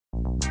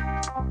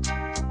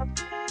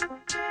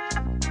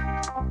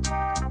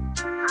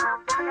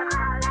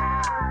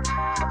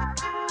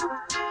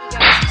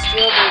Guys, it's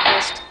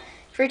jailbreakist.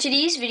 For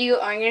today's video,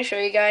 I'm going to show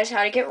you guys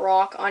how to get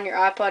rock on your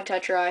iPod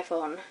Touch or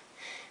iPhone.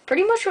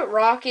 Pretty much what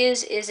rock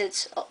is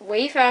it's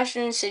way faster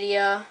than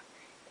Cydia,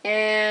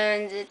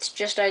 and it's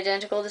just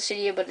identical to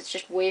Cydia, but it's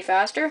just way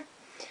faster.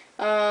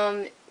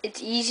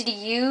 It's easy to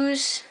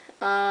use.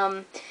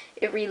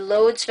 It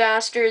reloads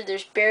faster.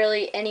 There's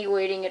barely any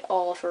waiting at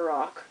all for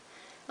rock.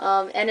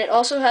 And it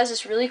also has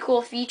this really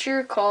cool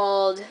feature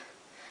called,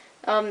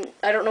 I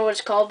don't know what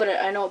it's called, but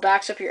I know it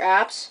backs up your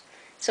apps.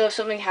 So if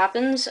something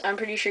happens, I'm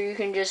pretty sure you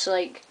can just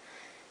like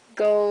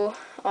go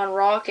on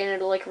rock and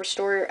it'll like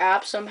restore your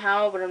app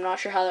somehow, but I'm not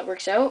sure how that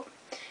works out.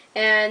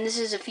 And this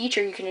is a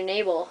feature you can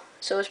enable,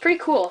 so it's pretty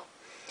cool.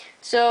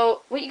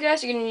 So what you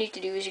guys are going to need to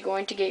do is you're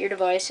going to get your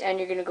device and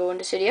you're going to go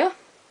into Cydia.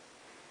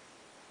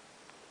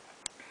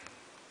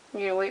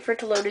 You're going to wait for it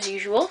to load as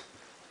usual.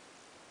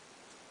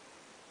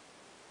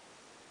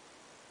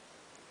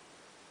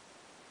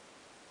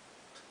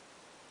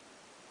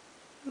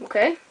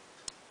 Okay.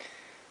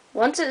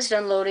 Once it's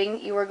done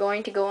loading, you are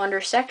going to go under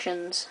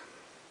Sections.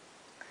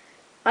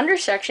 Under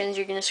Sections,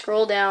 you're going to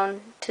scroll down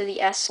to the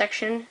S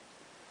section.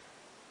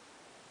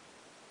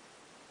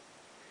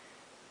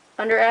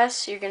 Under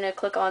S, you're going to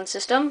click on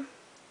System.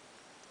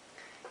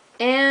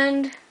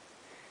 And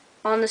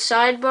on the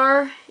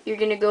sidebar, you're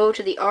going to go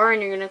to the R and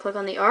you're going to click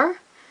on the R.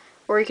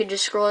 Or you could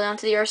just scroll down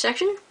to the R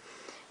section.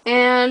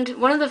 And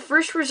one of the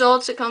first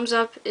results that comes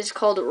up is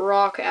called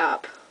Rock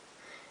App.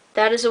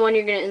 That is the one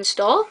you're going to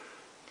install.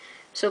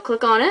 So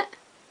click on it,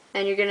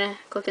 and you're going to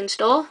click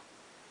Install,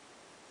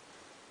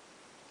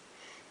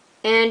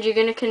 and you're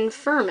going to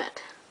confirm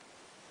it.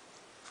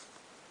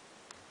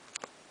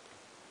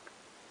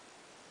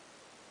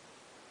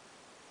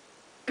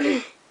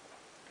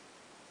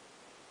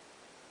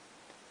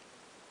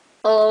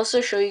 I'll also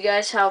show you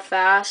guys how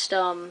fast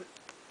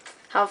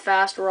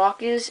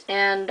rock is,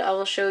 and I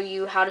will show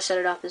you how to set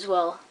it up as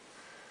well.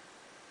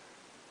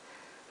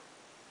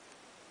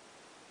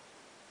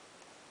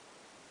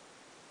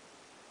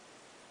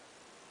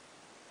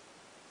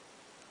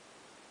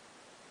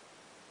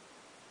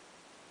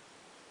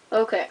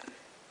 Okay,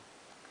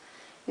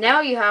 now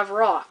you have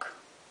rock.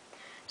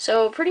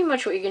 So pretty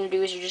much what you're going to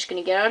do is you're just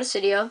going to get out of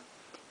Cydia,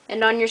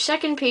 and on your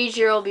second page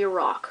there will be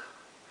rock.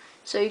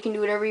 So you can do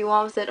whatever you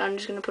want with it. I'm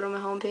just going to put it on my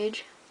home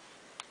page.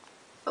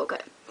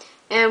 Okay,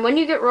 and when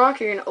you get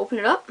rock, you're going to open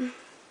it up,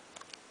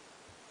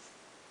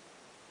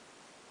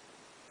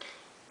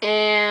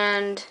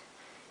 and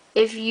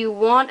if you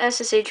want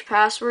SSH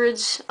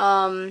passwords,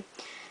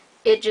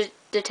 it just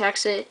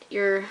detects it.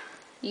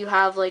 You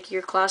have like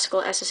your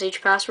classical SSH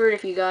password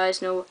if you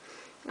guys know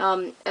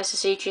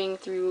SSHing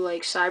through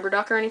like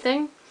CyberDuck or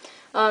anything.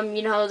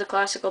 You know how the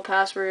classical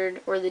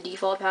password or the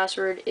default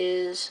password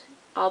is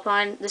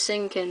Alpine. This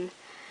thing can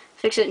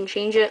fix it and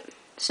change it.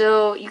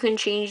 So you can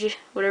change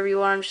whatever you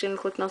want. I'm just going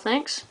to click no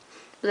thanks.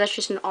 But that's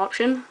just an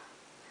option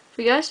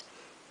for you guys.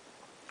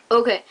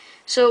 Okay,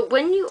 so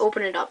when you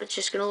open it up, it's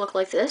just going to look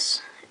like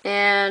this.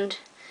 And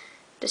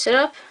to set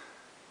up,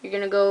 you're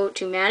going to go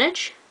to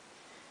Manage.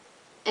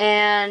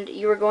 And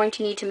you are going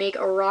to need to make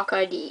a rock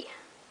ID.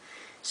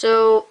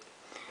 So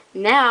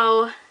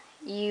now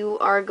you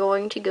are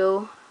going to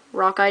go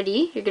rock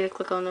ID. You're going to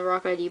click on the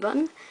rock ID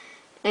button,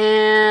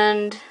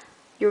 and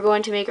you're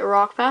going to make a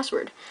rock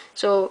password.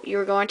 So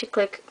you're going to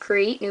click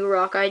create new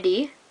rock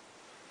ID,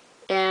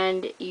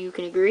 and you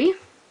can agree,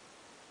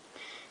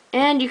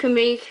 and you can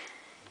make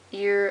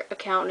your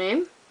account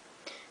name.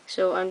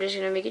 So I'm just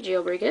going to make it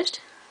jailbreakist.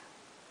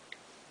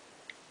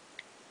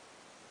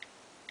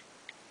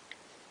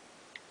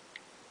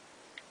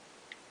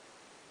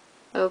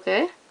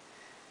 Okay,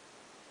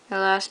 my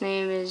last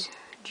name is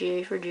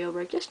J for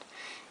jailbreakist.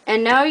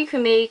 And now you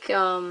can make,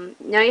 now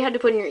you have to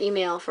put in your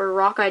email. For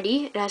rock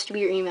ID, it has to be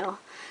your email.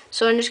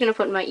 So I'm just going to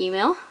put in my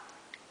email.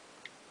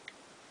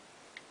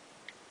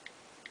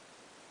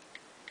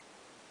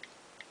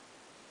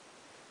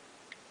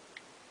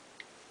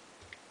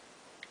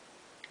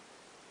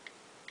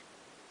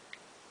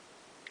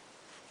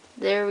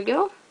 There we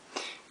go.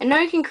 And now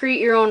you can create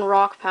your own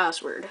rock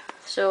password.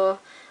 So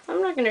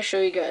I'm not going to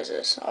show you guys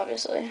this,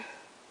 obviously.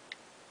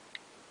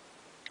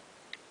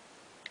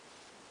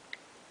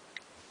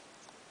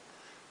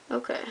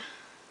 Okay.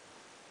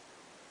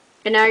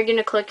 And now you're going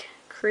to click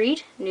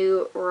create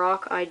new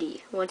rock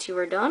ID. Once you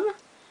are done.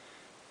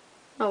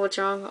 Oh, what's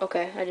wrong?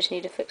 Okay, I just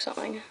need to fix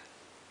something.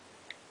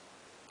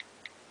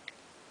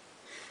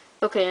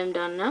 Okay, I'm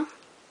done now.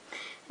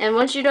 And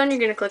once you're done, you're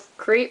going to click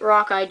create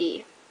rock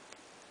ID.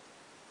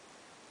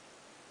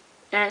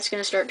 And it's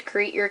going to start to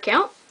create your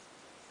account.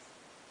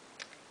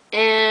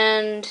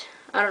 And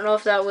I don't know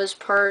if that was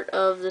part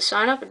of the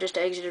sign up, it just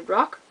exited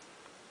rock.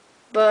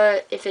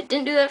 But if it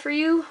didn't do that for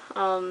you,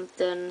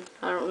 then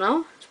I don't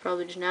know. It's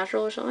probably just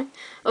natural or something.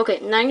 Okay,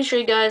 now I'm going to show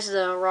you guys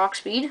the rock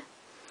speed.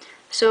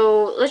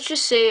 So let's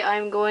just say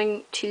I'm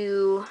going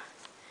to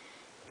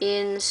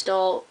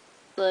install,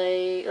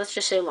 like, let's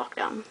just say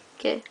lockdown.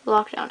 Okay,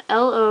 lockdown.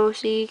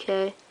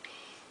 L-O-C-K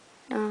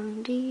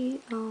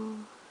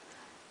D-O-W.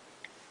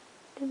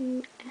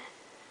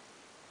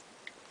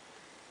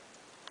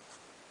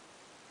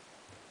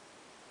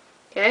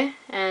 Okay,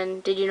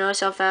 and did you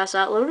notice how fast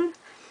that loaded?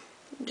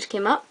 It just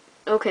came up.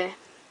 Okay.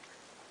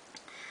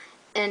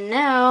 And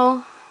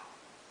now,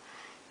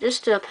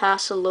 just to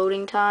pass the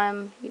loading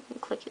time, you can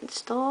click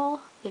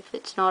install if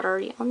it's not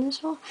already on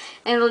install,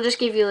 and it'll just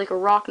give you like a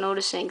rock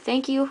notice saying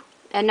thank you.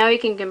 And now you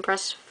can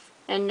compress,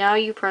 and now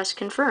you press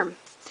confirm,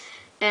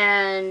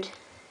 and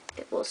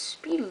it will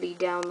speedily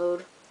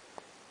download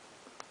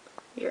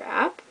your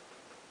app.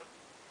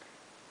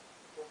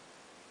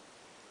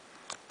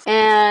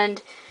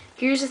 And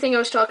here's the thing I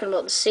was talking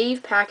about, the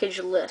save package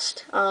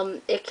list.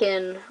 It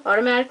can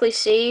automatically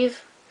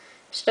save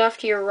stuff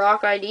to your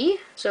rock ID,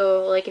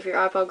 so like if your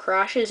iPod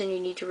crashes and you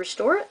need to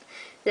restore it,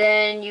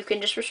 then you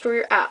can just restore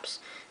your apps.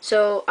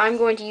 So I'm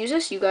going to use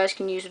this. You guys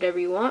can use whatever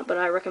you want, but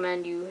I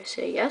recommend you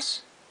say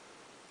yes.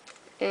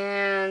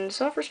 And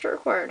software start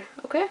required.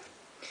 Okay.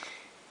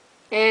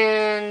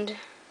 And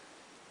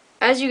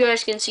as you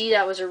guys can see,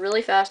 that was a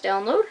really fast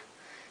download.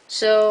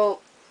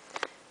 So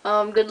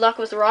good luck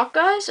with Rock,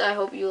 guys. I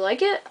hope you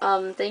like it.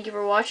 Thank you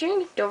for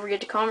watching. Don't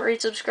forget to comment,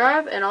 rate,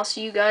 subscribe, and I'll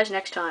see you guys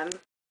next time.